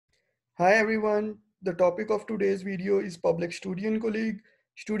Hi everyone, the topic of today's video is public Studienkolleg.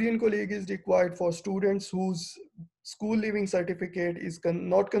 Studienkolleg is required for students whose school leaving certificate is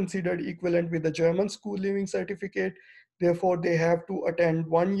not considered equivalent with the German school leaving certificate. Therefore, they have to attend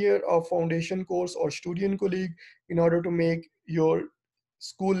 1 year of foundation course or Studienkolleg in order to make your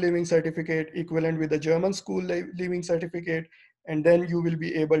school leaving certificate equivalent with the German school leaving certificate, and then you will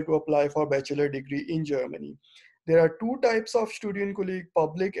be able to apply for bachelor degree in Germany. There are two types of Studienkolleg,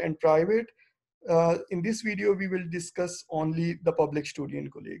 public and private. In this video, we will discuss only the public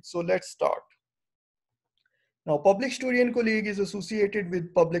Studienkolleg. So let's start. Now, public Studienkolleg is associated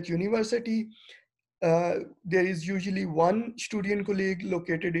with public university. There is usually one Studienkolleg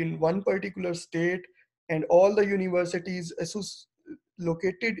located in one particular state, and all the universities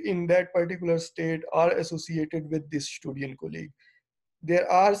located in that particular state are associated with this Studienkolleg. There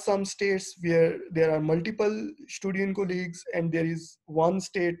are some states where there are multiple Studienkollegs, and there is one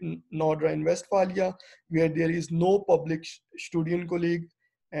state, Nord Rhine-Westphalia, where there is no public Studienkolleg,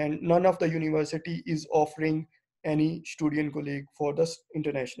 and none of the university is offering any Studienkolleg for the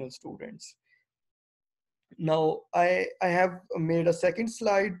international students. Now, I have made a second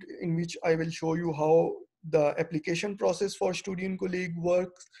slide in which I will show you how the application process for Studienkolleg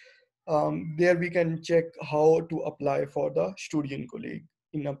works. There we can check how to apply for the Studienkolleg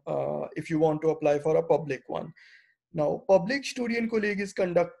if you want to apply for a public one. Now, public Studienkolleg is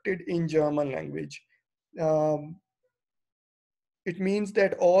conducted in German language. Um, it means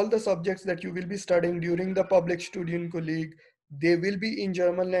that all the subjects that you will be studying during the public Studienkolleg, they will be in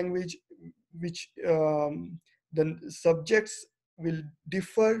German language, which the subjects will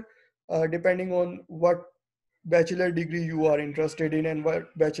differ depending on what bachelor degree you are interested in and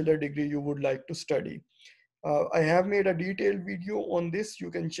what bachelor degree you would like to study. I have made a detailed video on this. You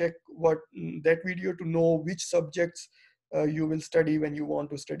can check that video to know which subjects you will study when you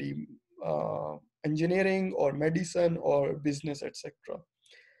want to study engineering or medicine or business, etc.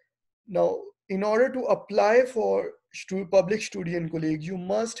 Now, in order to apply for public Studienkolleg, you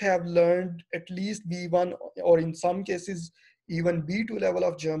must have learned at least B1 or in some cases even B2 level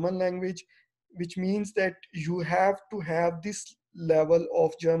of German language, which means that you have to have this level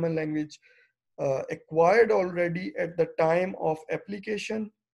of German language acquired already at the time of application.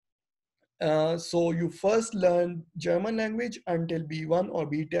 So you first learn German language until B1 or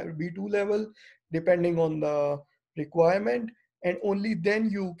B2 level, depending on the requirement, and only then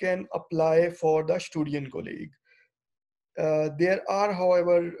you can apply for the Studienkolleg. There are,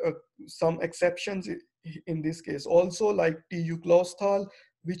 however, some exceptions in this case also, like TU Clausthal,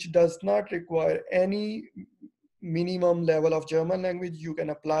 which does not require any minimum level of German language. You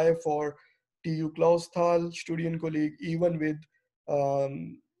can apply for TU Clausthal Studienkolleg even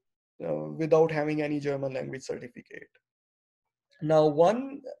without having any German language certificate. Now,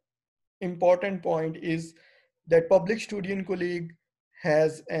 one important point is that public Studienkolleg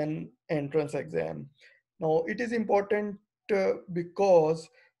has an entrance exam. Now, it is important because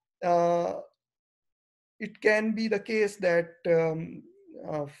uh, it can be the case that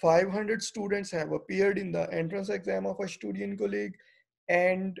 500 students have appeared in the entrance exam of a Studienkolleg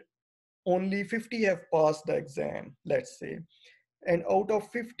and only 50 have passed the exam, let's say. And out of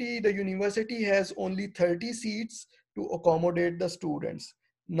 50, the university has only 30 seats to accommodate the students.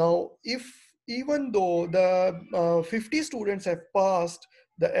 Now, if even though the 50 students have passed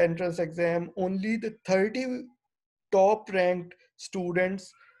the entrance exam, only the 30 top ranked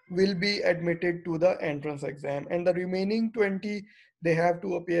students will be admitted to the entrance exam, and the remaining 20, they have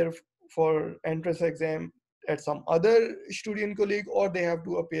to appear for entrance exam at some other Studienkolleg, or they have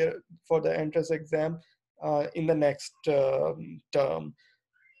to appear for the entrance exam in the next term.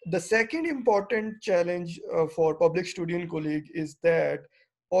 The second important challenge for public Studienkolleg is that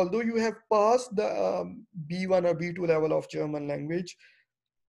although you have passed the B1 or B2 level of German language,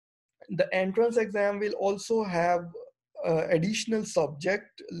 the entrance exam will also have additional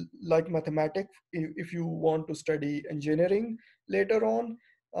subject like mathematics if you want to study engineering later on.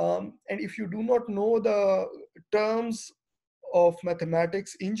 And if you do not know the terms of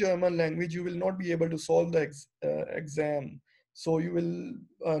mathematics in German language, you will not be able to solve the exam. So you will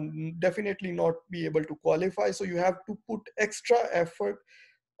definitely not be able to qualify. So you have to put extra effort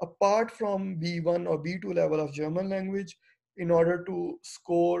apart from B1 or B2 level of German language in order to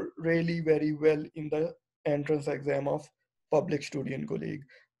score really very well in the entrance exam of public Studienkolleg.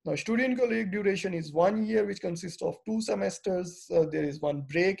 Now, Studienkolleg duration is 1 year, which consists of 2 semesters. There is one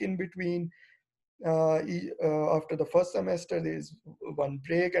break in between. After the first semester, there is one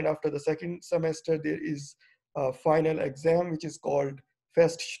break, and after the second semester, there is a final exam, which is called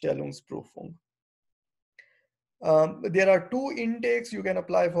Feststellungsprüfung. There are two intakes you can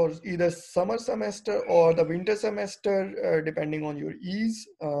apply for, either summer semester or the winter semester, depending on your ease.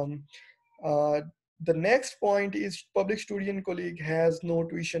 Uh, the next point is public student colleague has no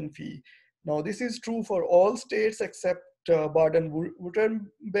tuition fee. Now, this is true for all states except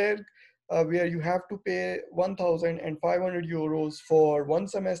Baden-Württemberg, where you have to pay 1,500 euros for one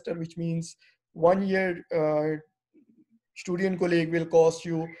semester, which means 1 year student colleague will cost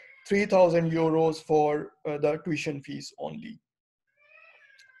you 3,000 euros for the tuition fees only.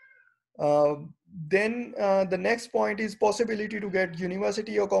 Uh, then the next point is possibility to get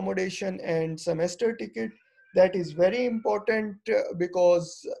university accommodation and semester ticket. That is very important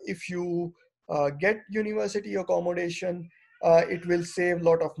because if you get university accommodation, it will save a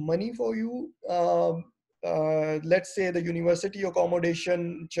lot of money for you. Let's say the university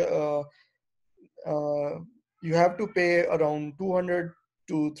accommodation uh, you have to pay around 200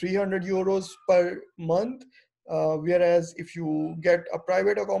 to 300 euros per month. Whereas if you get a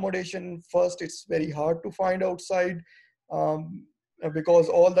private accommodation, first it's very hard to find outside, um, because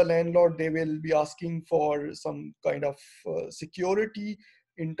all the landlord, they will be asking for some kind of security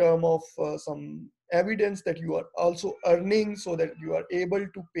in term of some evidence that you are also earning so that you are able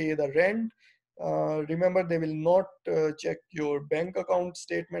to pay the rent. Remember, they will not check your bank account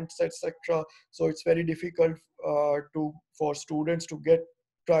statements, etc. So it's very difficult for students to get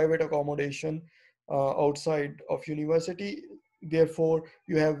private accommodation outside of university. Therefore,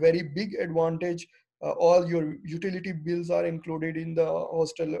 you have very big advantage. All your utility bills are included in the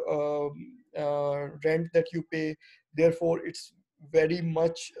hostel rent that you pay. Therefore, it's very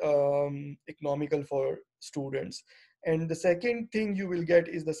much economical for students. And the second thing you will get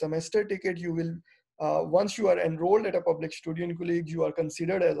is the semester ticket. You will once you are enrolled at a public student college, you are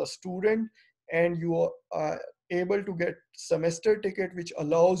considered as a student, and you are able to get semester ticket, which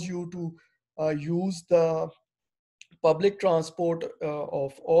allows you to use the public transport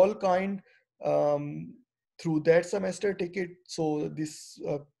of all kind um, through that semester ticket. So this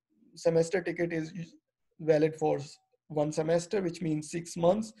semester ticket is valid for one semester, which means 6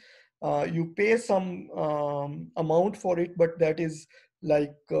 months. You pay some amount for it, but that is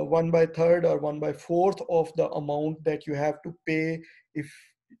like 1/3 or 1/4 of the amount that you have to pay if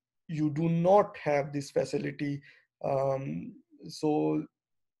you do not have this facility. So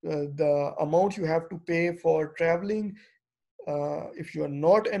the amount you have to pay for traveling, if you are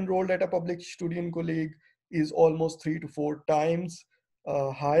not enrolled at a public student colleague, is almost 3 to 4 times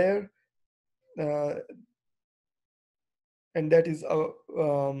higher, uh, and that is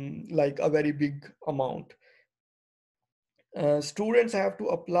like a very big amount. Students have to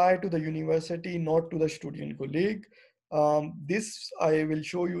apply to the university, not to the student colleague. This I will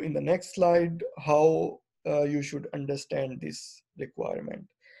show you in the next slide how you should understand this requirement.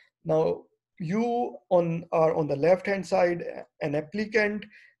 Now, you are on the left hand side an applicant,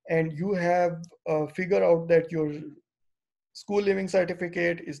 and you have figured out that your school living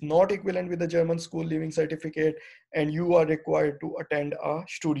certificate is not equivalent with the German school living certificate, and you are required to attend a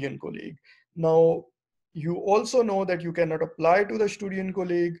Studienkolleg. Now, you also know that you cannot apply to the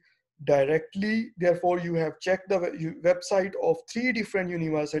Studienkolleg directly. Therefore, you have checked the website of 3 different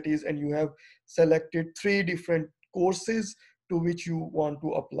universities, and you have selected 3 different courses to which you want to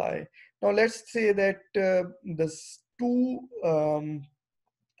apply. Now, let's say that the two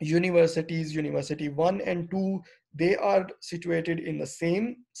universities, university 1 and 2, they are situated in the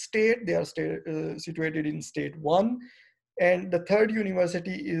same state. They are situated in state 1, and the third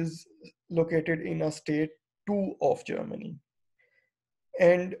university is located in a state 2 of Germany.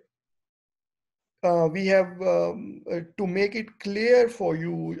 And we have to make it clear for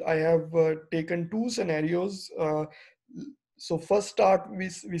you, I have taken 2 scenarios. So first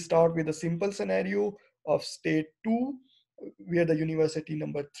we start with a simple scenario of state 2, where the university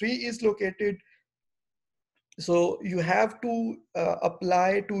number 3 is located. So you have to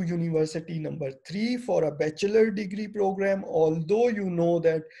apply to university number 3 for a bachelor degree program, although you know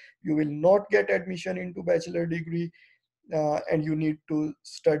that you will not get admission into bachelor degree, and you need to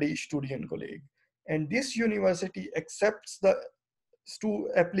study Studienkolleg. And this university accepts the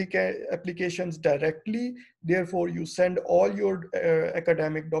applications directly. Therefore, you send all your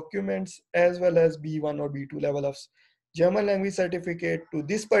academic documents as well as B1 or B2 level of German language certificate to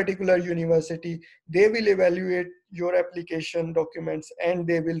this particular university. They will evaluate your application documents, and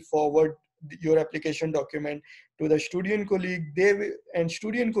they will forward your application document to the Studienkolleg. They will, and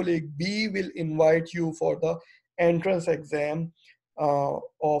Studienkolleg B will invite you for the entrance exam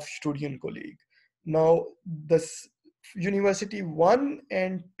of Studienkolleg. Now, this University 1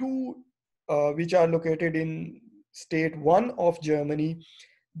 and 2, which are located in state 1 of Germany,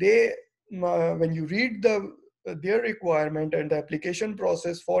 they when you read the their requirement and the application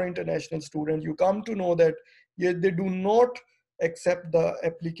process for international students, you come to know that they do not accept the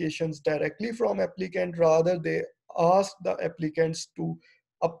applications directly from applicant. Rather, they ask the applicants to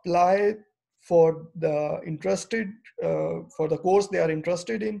apply for the for the course they are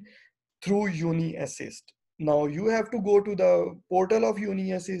interested in through Uni Assist. Now you have to go to the portal of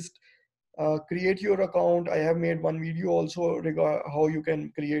Uni Assist, create your account. I have made one video also regarding how you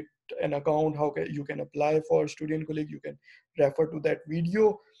can create an account, you can apply for Studienkolleg. You can refer to that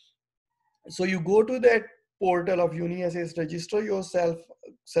video. So you go to that portal of UniSS, register yourself,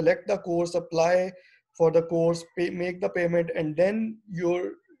 select the course, apply for the course, make the payment, and then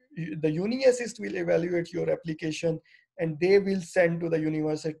the UniAssist will evaluate your application and they will send to the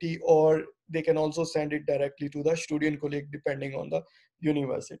university, or they can also send it directly to the Studienkolleg depending on the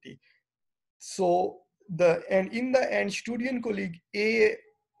university. So in the end, Studienkolleg A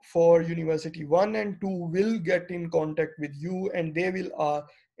for University 1 and 2 will get in contact with you, and they will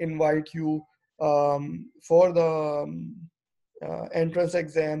invite you for the entrance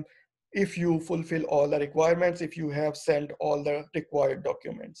exam if you fulfill all the requirements, if you have sent all the required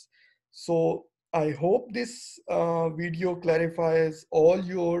documents. So I hope this video clarifies all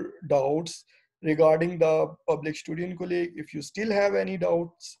your doubts regarding the Public Studienkolleg. If you still have any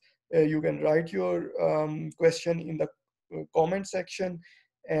doubts, you can write your question in the comment section.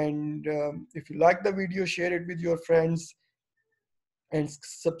 And if you like the video, share it with your friends and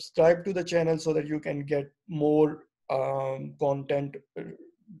subscribe to the channel so that you can get more content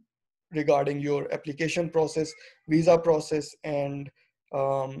regarding your application process, visa process, and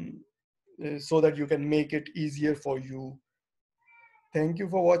so that you can make it easier for you. Thank you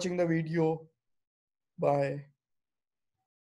for watching the video. Bye.